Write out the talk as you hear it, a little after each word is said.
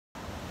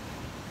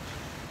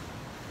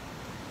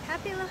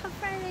Happy Aloha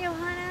Friday,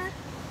 Ohana!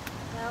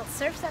 Well,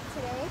 surf's up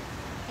today,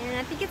 and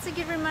I think it's a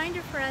good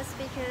reminder for us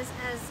because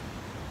as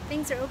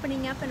things are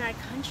opening up in our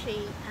country,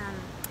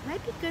 it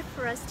might be good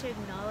for us to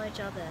acknowledge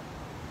all the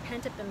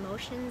pent-up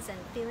emotions and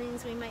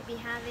feelings we might be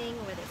having,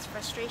 whether it's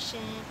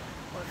frustration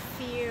or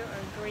fear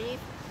or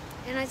grief.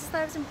 And I just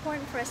thought it was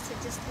important for us to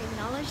just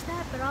acknowledge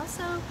that, but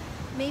also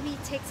maybe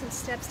take some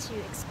steps to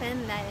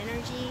expend that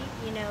energy,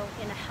 in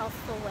a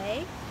healthful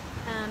way,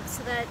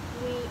 so that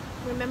we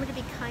remember to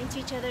be kind to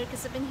each other,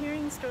 because I've been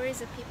hearing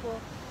stories of people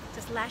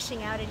just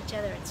lashing out at each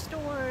other at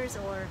stores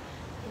or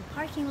in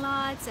parking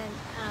lots, and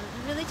I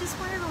really just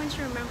want everyone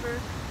to remember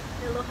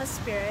the Aloha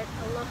spirit.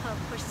 Aloha,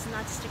 of course, is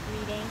not just a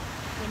greeting,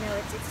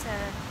 it's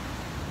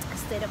a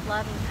state of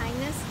love and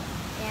kindness,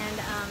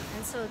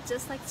 and so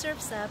just like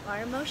surf's up,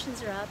 our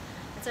emotions are up,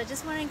 and so I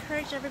just want to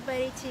encourage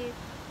everybody to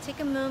take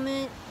a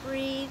moment,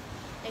 breathe,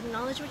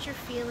 acknowledge what you're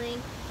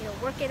feeling,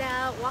 work it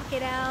out, walk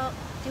it out,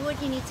 do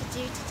what you need to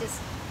do to just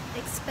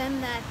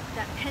expend that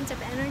pent-up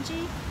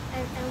energy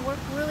and work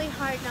really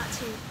hard not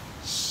to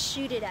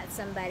shoot it at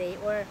somebody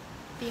or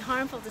be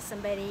harmful to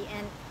somebody.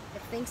 And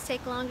if things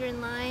take longer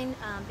in line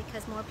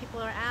because more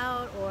people are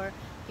out, or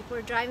people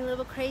are driving a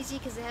little crazy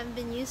because they haven't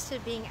been used to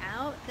being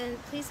out, then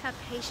please have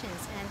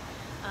patience. And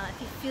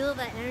if you feel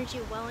that energy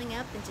welling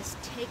up, then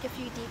just take a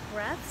few deep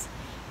breaths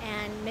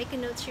and make a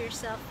note to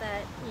yourself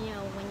that,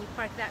 when you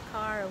park that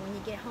car or when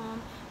you get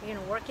home, you're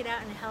going to work it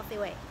out in a healthy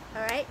way.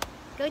 All right?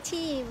 Go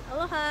team!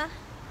 Aloha!